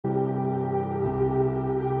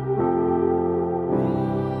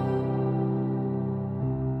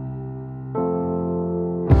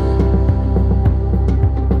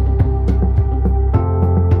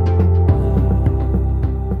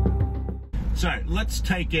So let's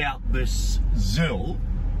take out this ZIL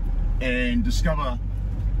and discover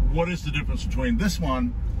what is the difference between this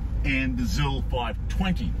one and the ZIL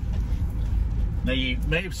 520. Now you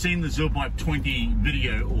may have seen the ZIL 520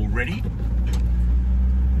 video already.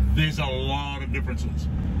 There's a lot of differences.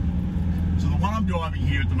 So the one I'm driving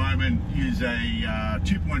here at the moment is a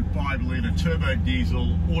 2.5 litre turbo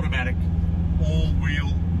diesel automatic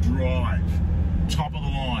all-wheel drive, top of the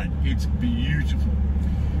line. It's beautiful.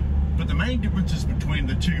 But the main differences between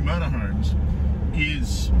the two motorhomes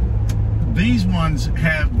is these ones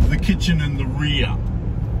have the kitchen in the rear.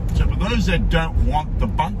 So for those that don't want the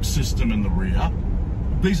bunk system in the rear,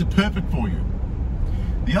 these are perfect for you.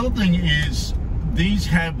 The other thing is these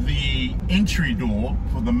have the entry door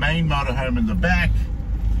for the main motorhome in the back.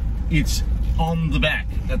 It's on the back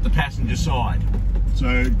at the passenger side.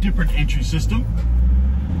 So different entry system.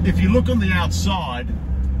 If you look on the outside,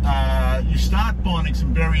 you start finding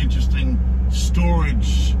some very interesting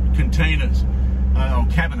storage containers or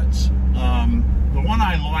cabinets. The one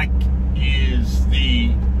I like is the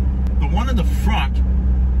one in the front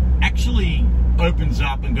actually opens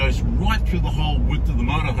up and goes right through the whole width of the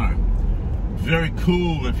motorhome. Very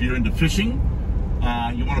cool if you're into fishing.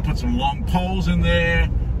 You want to put some long poles in there,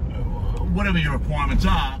 whatever your requirements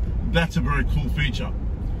are, that's a very cool feature.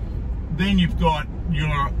 Then you've got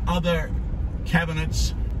your other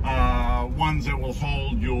cabinets, ones that will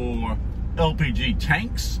hold your LPG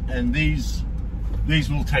tanks, and these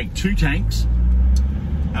will take 2 tanks.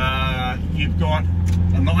 You've got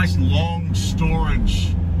a nice long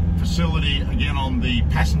storage facility again on the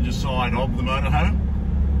passenger side of the motorhome.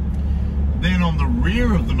 Then on the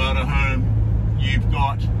rear of the motorhome, you've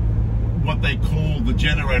got what they call the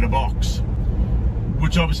generator box,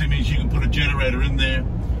 which obviously means you can put a generator in there.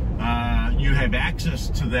 You have access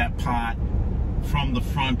to that part from the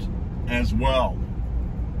front as well.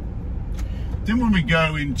 Then when we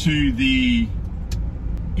go into the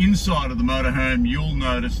inside of the motorhome, you'll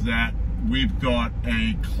notice that we've got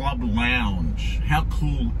a club lounge. How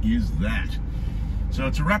cool is that? So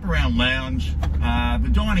it's a wraparound lounge. The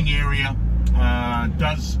dining area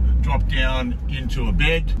does drop down into a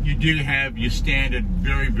bed. You do have your standard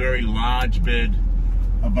very, very large bed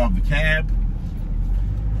above the cab.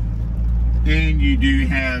 Then you do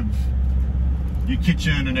have your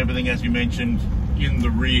kitchen and everything, as you mentioned, in the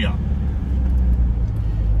rear.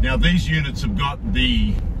 Now these units have got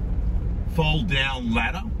the fold down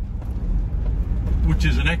ladder, which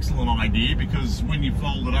is an excellent idea because when you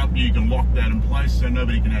fold it up you can lock that in place so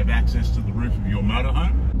nobody can have access to the roof of your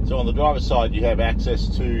motorhome. So on the driver's side you have access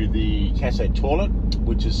to the cassette toilet,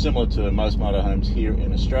 which is similar to most motorhomes here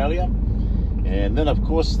in Australia. And then of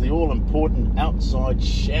course the all-important outside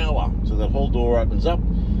shower. So that whole door opens up.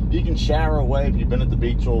 You can shower away if you've been at the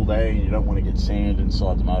beach all day and you don't want to get sand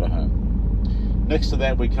inside the motorhome. Next to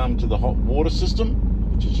that we come to the hot water system,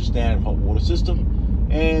 which is your standard hot water system.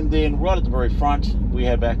 And then right at the very front we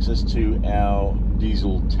have access to our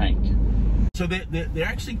diesel tank. So they're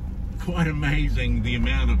actually quite amazing, the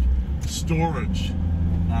amount of storage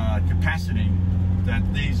capacity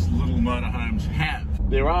that these little motorhomes have.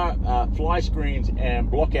 There are fly screens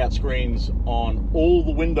and blockout screens on all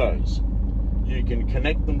the windows. You can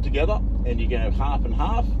connect them together and you can have half and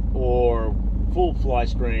half, or full fly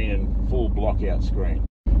screen and full blockout screen.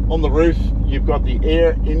 On the roof you've got the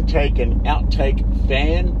air intake and outtake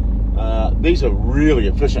fan. These are really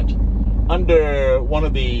efficient. Under one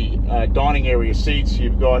of the dining area seats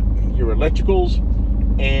you've got your electricals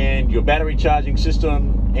and your battery charging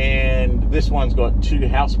system, and this one's got 2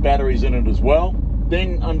 house batteries in it as well.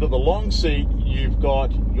 Then under the long seat you've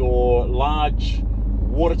got your large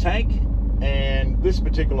water tank, and this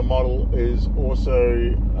particular model is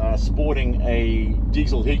also sporting a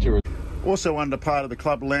diesel heater. Also under part of the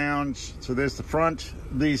club lounge, so there's the front,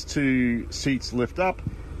 these 2 seats lift up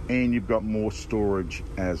and you've got more storage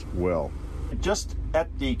as well. Just at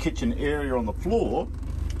the kitchen area on the floor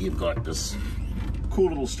you've got this cool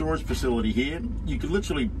little storage facility here. You could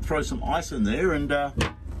literally throw some ice in there and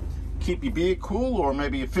keep your beer cool, or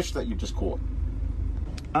maybe a fish that you just caught.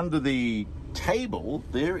 Under the table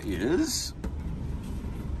there is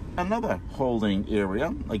another holding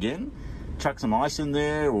area. Again, chuck some ice in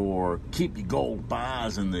there or keep your gold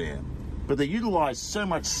bars in there. But they utilize so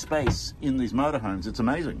much space in these motorhomes, it's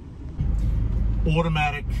amazing.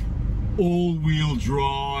 Automatic, all-wheel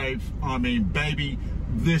drive. I mean, baby,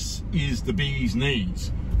 this is the bee's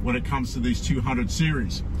knees when it comes to these 200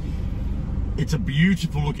 series. It's a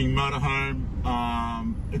beautiful looking motorhome.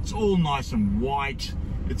 It's all nice and white.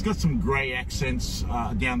 It's got some grey accents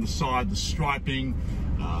down the side, the striping,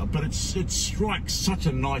 but it strikes such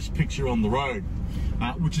a nice picture on the road.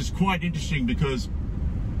 which is quite interesting because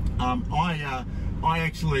I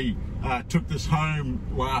actually took this home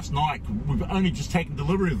last night. We've only just taken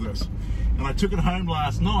delivery of this, and I took it home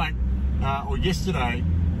last night or yesterday,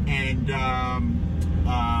 and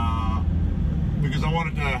because I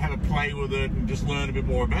wanted to have a play with it and just learn a bit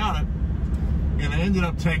more about it. And I ended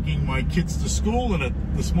up taking my kids to school in it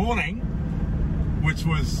this morning, which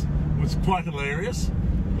was quite hilarious.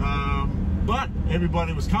 But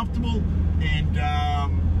everybody was comfortable, and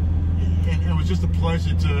it was just a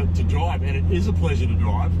pleasure to drive, and it is a pleasure to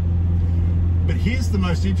drive. But here's the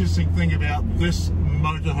most interesting thing about this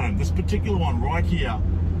motorhome, this particular one right here.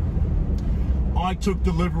 I took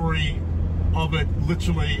delivery of it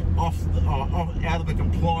literally out of the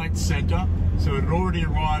compliance center, so it had already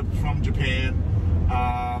arrived from Japan.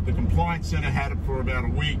 The compliance center had it for about a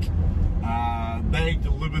week. They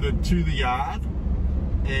delivered it to the yard,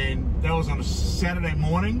 and that was on a Saturday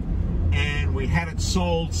morning, and we had it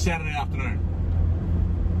sold Saturday afternoon.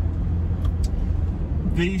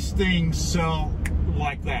 These things sell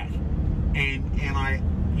like that, and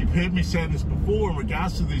you've heard me say this before in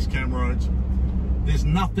regards to these Camroads. There's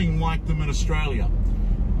nothing like them in Australia,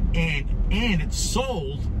 and it's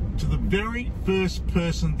sold to the very first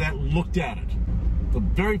person that looked at it. The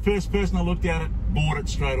very first person that looked at it bought it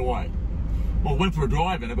straight away. Well, went for a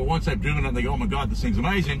drive in it, but once they've driven it, they go, "Oh my God, this thing's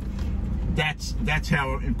amazing." That's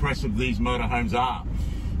how impressive these motorhomes are.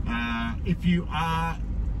 If you are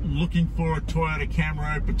looking for a Toyota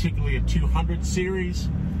Camroad, particularly a 200 series,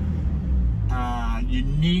 you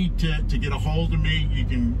need to get a hold of me. You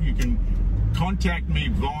can contact me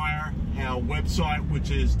via our website,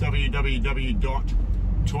 which is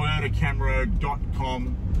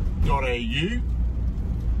www.toyotacamroad.com.au.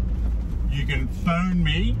 You can phone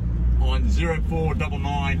me on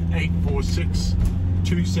 0499 846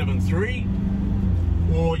 273,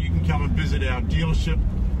 or you can come and visit our dealership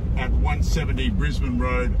at 170 Brisbane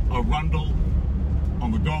Road, Arundel,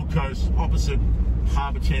 on the Gold Coast, opposite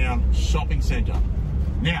Harbour Town Shopping Centre.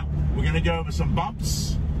 Now, we're going to go over some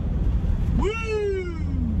bumps. Woo!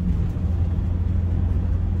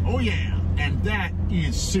 Oh yeah, and that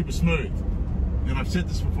is super smooth. And I've said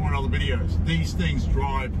this before in other videos. These things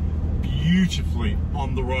drive beautifully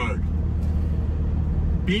on the road.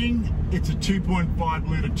 Being it's a 2.5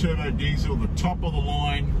 litre turbo diesel, the top of the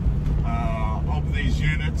line of these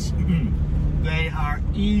units, they are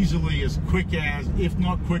easily as quick as, if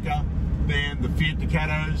not quicker, than the Fiat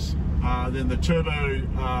Ducatos, than the turbo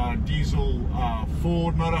diesel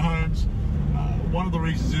Ford motorhomes. One of the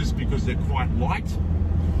reasons is because they're quite light.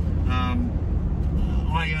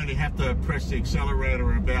 I only have to press the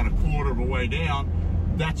accelerator about a quarter of a way down.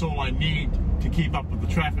 That's all I need to keep up with the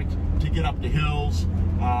traffic, to get up the hills.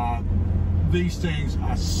 These things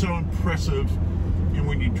are so impressive, and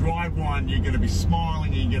when you drive one, you're going to be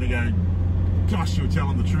smiling and you're going to go, "Gosh, you were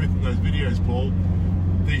telling the truth in those videos, Paul."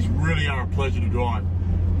 These really are a pleasure to drive.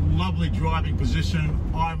 Lovely driving position.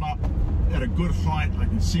 I'm up at a good height. I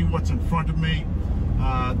can see what's in front of me.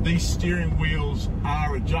 These steering wheels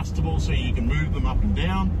are adjustable, so you can move them up and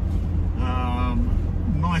down.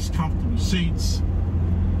 Nice, comfortable seats.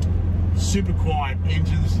 Super quiet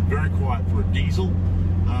engine. This is very quiet for a diesel.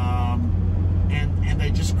 And they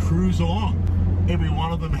just cruise along. Every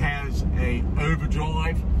one of them has a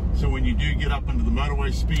overdrive, so when you do get up into the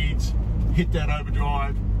motorway speeds, hit that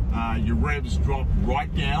overdrive, your revs drop right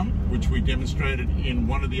down, which we demonstrated in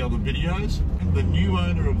one of the other videos. And the new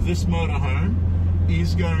owner of this motorhome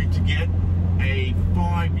is going to get a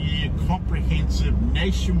 5-year comprehensive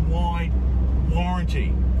nationwide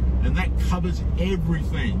warranty, and that covers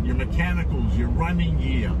everything: your mechanicals, your running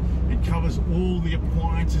gear. It covers all the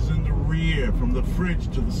appliances in the rear, from the fridge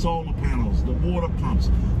to the solar panels, the water pumps.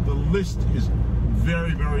 The list is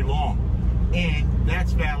very, very long, and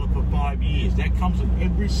that's valid for 5 years. That comes with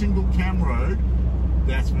every single Camroad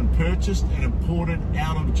that's been purchased and imported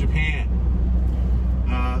out of Japan.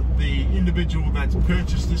 The individual that's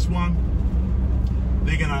purchased this one,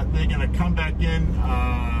 they're gonna come back in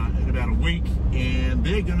about a week, and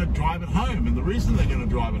they're gonna drive it home. And the reason they're gonna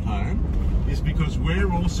drive it home is because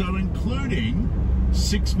we're also including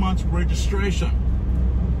 6 months registration.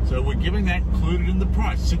 So we're giving that included in the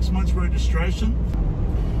price, 6 months registration.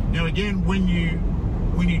 Now again, when you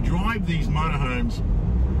drive these motorhomes,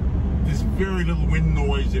 there's very little wind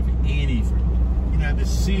noise, if anything. You know, the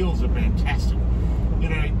seals are fantastic. You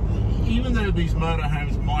know, even though these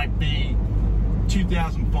motorhomes might be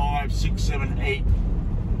 2005, 6, 7, 8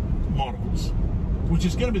 models, which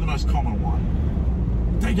is going to be the most common one,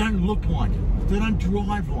 they don't look like it. They don't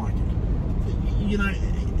drive like it. You know,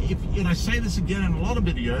 and I say this again in a lot of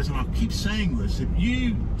videos, and I'll keep saying this, if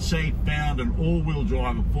you say found an all-wheel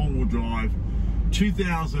drive, a four-wheel drive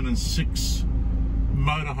 2006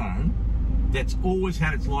 motorhome that's always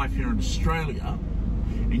had its life here in Australia,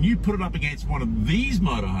 and you put it up against one of these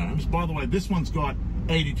motorhomes, by the way, this one's got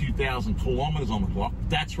 82,000 kilometers on the clock,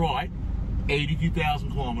 that's right,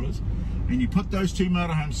 82,000 kilometers, and you put those two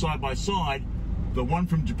motorhomes side by side, the one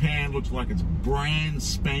from Japan looks like it's brand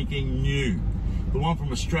spanking new. The one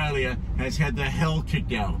from Australia has had the hell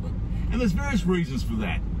kicked out of it. And there's various reasons for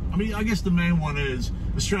that. I mean, I guess the main one is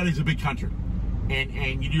Australia's a big country,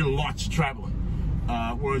 and you do lots of traveling.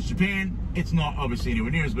 Whereas Japan, it's not obviously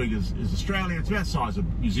anywhere near as big as Australia. It's about the size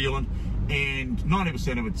of New Zealand, and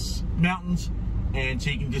 90% of it's mountains, and so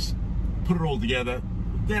you can just put it all together.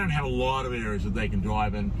 They don't have a lot of areas that they can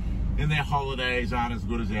drive in, and their holidays aren't as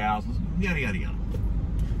good as ours, yada, yada, yada.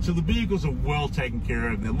 So the vehicles are well taken care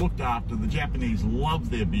of, they're looked after, the Japanese love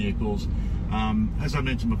their vehicles. As I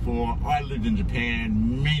mentioned before, I lived in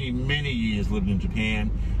Japan, many years lived in Japan.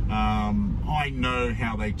 I know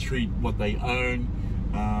how they treat what they own.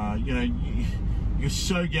 You know, you're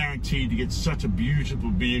so guaranteed to get such a beautiful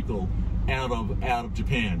vehicle out of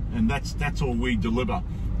Japan, and that's all we deliver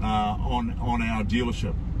on our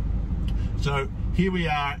dealership. So here we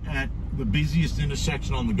are at the busiest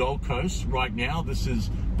intersection on the Gold Coast right now. This is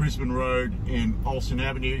Brisbane Road and Olsen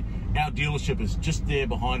Avenue. Our dealership is just there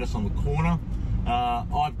behind us on the corner.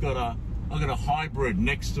 I've got a hybrid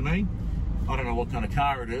next to me. I don't know what kind of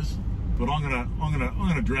car it is, but I'm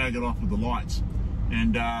gonna drag it off with the lights.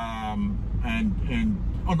 And I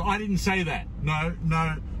didn't say that. No,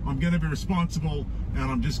 I'm going to be responsible, and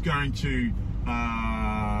I'm just going to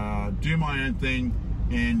do my own thing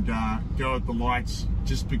and go at the lights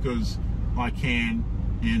just because I can,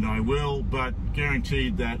 and I will, but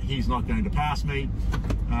guaranteed that he's not going to pass me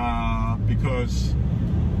because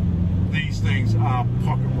these things are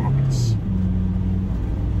pocket rockets.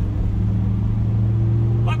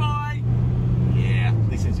 Bye-bye! Yeah,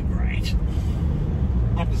 these things are great.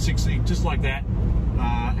 Up to 60, just like that.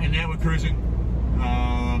 And now we're cruising.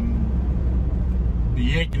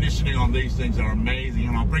 The air conditioning on these things are amazing,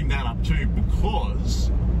 and I'll bring that up too because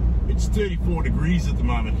it's 34 degrees at the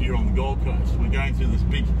moment here on the Gold Coast. We're going through this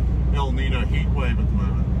big El Nino heat wave at the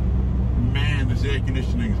moment. Man, this air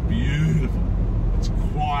conditioning is beautiful. It's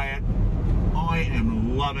quiet. I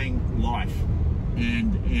am loving life.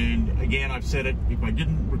 And again, I've said it, if I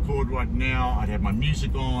didn't record right now, I'd have my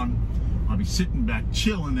music on. I'd be sitting back,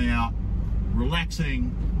 chilling out,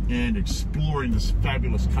 relaxing, and exploring this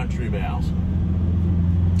fabulous country of ours.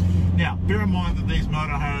 Now, bear in mind that these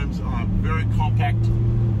motorhomes are very compact.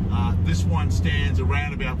 This one stands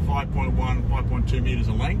around about 5.1, 5.2 meters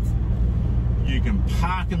in length. You can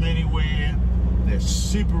park them anywhere. They're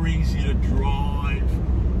super easy to drive.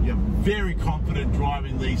 You're very confident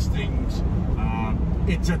driving these things.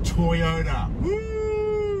 It's a Toyota.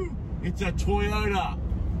 Woo! It's a Toyota.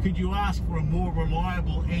 Could you ask for a more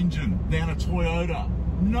reliable engine than a Toyota?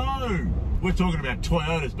 No! We're talking about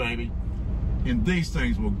Toyotas, baby. And these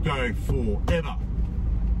things will go forever.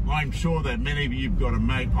 I'm sure that many of you have got a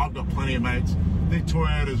mate. I've got plenty of mates. Their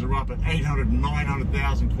Toyotas are up at 800 and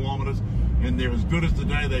 900,000 kilometers, and they're as good as the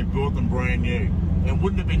day they bought them brand new. And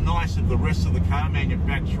wouldn't it be nice if the rest of the car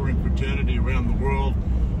manufacturing fraternity around the world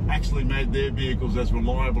actually made their vehicles as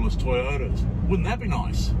reliable as Toyotas? Wouldn't that be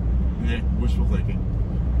nice? Yeah, wishful thinking.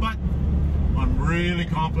 But I'm really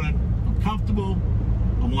confident, I'm comfortable,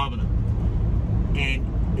 I'm loving it.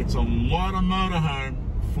 And it's a lot of motorhome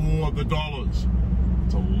for the dollars.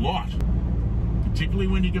 It's a lot. Particularly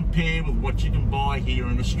when you compare with what you can buy here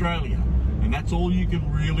in Australia. And that's all you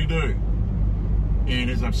can really do. And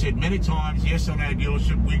as I've said many times, yes, on our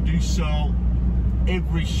dealership, we do sell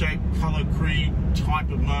every shape, color, creed, type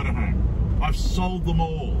of motorhome. I've sold them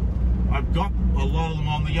all. I've got a lot of them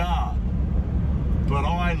on the yard. But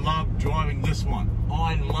I love driving this one.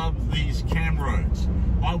 I love these Camroads.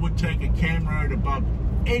 I would take a Camroad above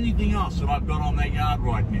anything else that I've got on that yard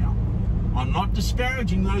right now. I'm not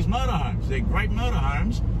disparaging those motorhomes. They're great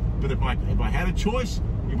motorhomes, but if I had a choice,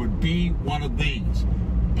 it would be one of these.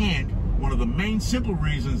 And one of the main simple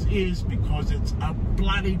reasons is because it's a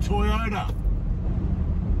bloody Toyota.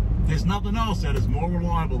 There's nothing else that is more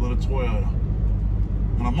reliable than a Toyota.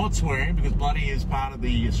 And I'm not swearing because bloody is part of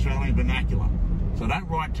the Australian vernacular. So don't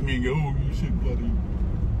write to me and go, oh, you said bloody.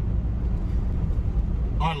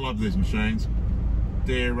 I love these machines.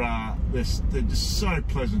 They're just so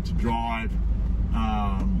pleasant to drive.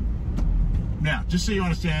 Now, just so you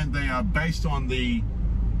understand, they are based on the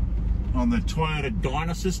Toyota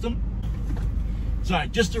dyno system. So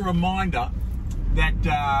just a reminder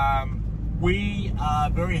that We are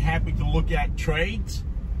very happy to look at trades.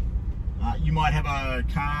 You might have a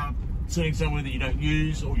car sitting somewhere that you don't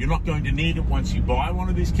use, or you're not going to need it once you buy one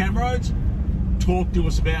of these Camroads. Talk to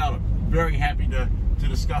us about it. Very happy to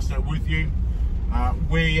discuss that with you.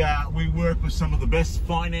 We work with some of the best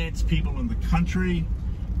finance people in the country.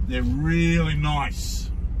 They're really nice,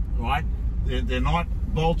 right? They're not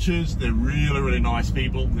vultures. They're really, really nice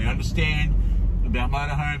people. They understand about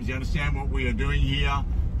motorhomes. They understand what we are doing here.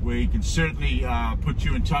 We can certainly put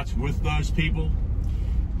you in touch with those people.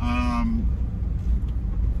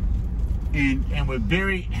 And we're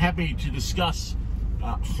very happy to discuss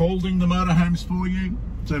holding the motorhomes for you.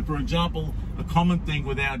 So, for example, a common thing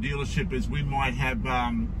with our dealership is we might have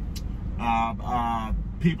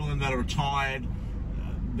people in that are retired.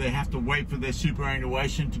 They have to wait for their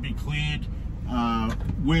superannuation to be cleared.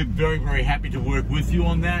 We're very, very happy to work with you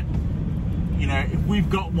on that. You know, if we've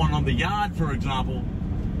got one on the yard, for example,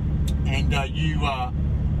 and you know,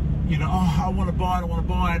 oh, I want to buy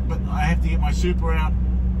it, but I have to get my super out,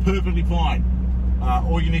 perfectly fine.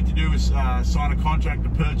 All you need to do is sign a contract to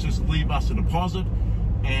purchase, leave us a deposit,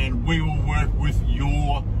 and we will work with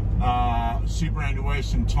your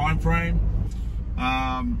superannuation time frame.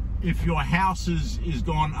 If your house is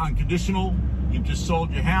gone unconditional, you've just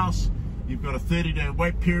sold your house, you've got a 30-day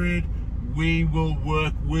wait period, we will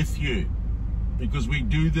work with you, because we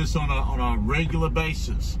do this on a regular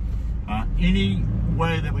basis. Any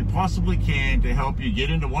way that we possibly can to help you get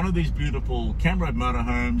into one of these beautiful Camroad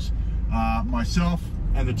motorhomes, myself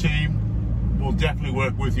and the team will definitely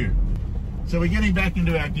work with you. So we're getting back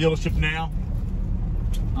into our dealership now.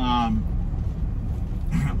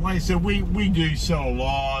 Like I said, we do sell a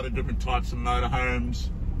lot of different types of motorhomes,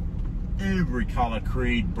 every color,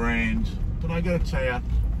 creed, brand. But I got to tell you,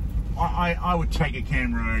 I would take a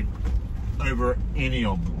Camroad over any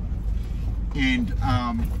of them, and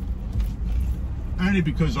only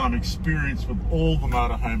because I'm experienced with all the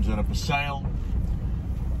motorhomes that are for sale.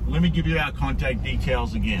 Let me give you our contact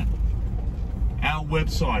details again. Our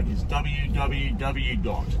website is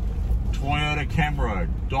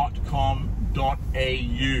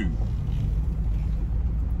www.toyotacamroad.com.au.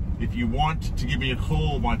 If you want to give me a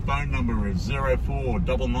call, my phone number is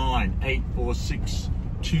 0499 846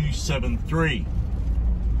 273.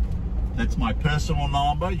 That's my personal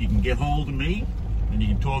number. You can get hold of me and you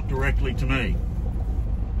can talk directly to me.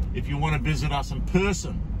 If you want to visit us in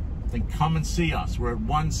person, then come and see us. We're at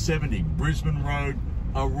 170 Brisbane Road,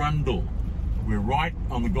 Arundel. We're right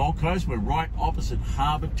on the Gold Coast. We're right opposite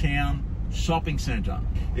Harbour Town Shopping Centre.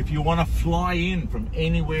 If you want to fly in from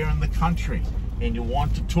anywhere in the country and you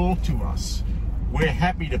want to talk to us, we're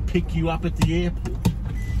happy to pick you up at the airport.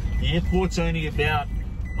 The airport's only about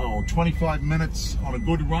 25 minutes on a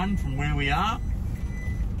good run from where we are.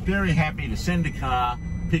 Very happy to send a car,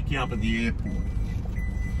 pick you up at the airport.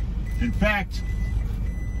 In fact,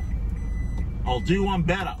 I'll do one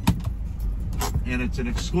better, and it's an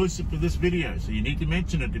exclusive for this video, so you need to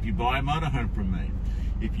mention it if you buy a motorhome from me.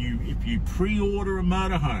 If you pre-order a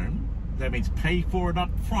motorhome, that means pay for it up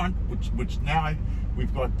front, which now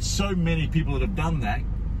we've got so many people that have done that,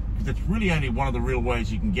 because it's really only one of the real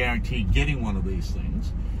ways you can guarantee getting one of these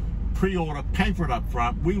things. Pre-order, pay for it up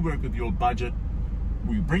front. We work with your budget.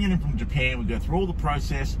 We bring it in from Japan. We go through all the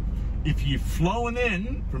process. If you've flown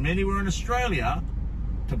in from anywhere in Australia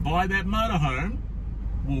to buy that motorhome,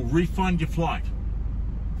 we'll refund your flight.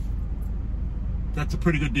 That's a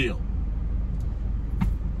pretty good deal.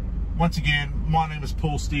 Once again, my name is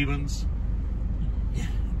Paul Stevens.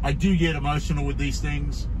 I do get emotional with these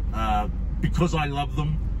things because I love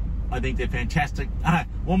them. I think they're fantastic.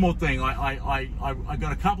 One more thing, I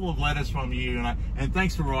got a couple of letters from you, and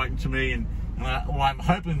thanks for writing to me. And I'm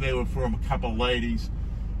hoping they were from a couple of ladies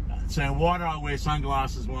saying, why do I wear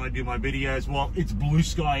sunglasses when I do my videos? Well, it's blue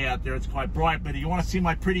sky out there. It's quite bright. But do you want to see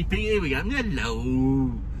my pretty pink? Here we go.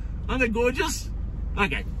 Hello. Aren't they gorgeous?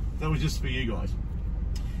 Okay, that was just for you guys.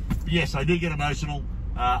 But yes, I do get emotional.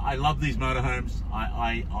 I love these motorhomes.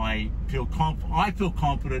 I feel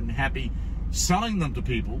confident and happy selling them to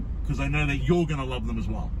people because I know that you're going to love them as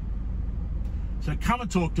well. So come and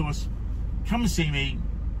talk to us. Come and see me.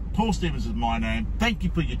 Paul Stevens is my name. Thank you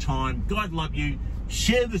for your time. God love you.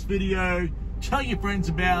 Share this video. Tell your friends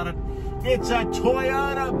about it. It's a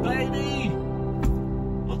Toyota, baby.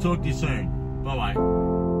 I'll talk to you soon. Bye-bye.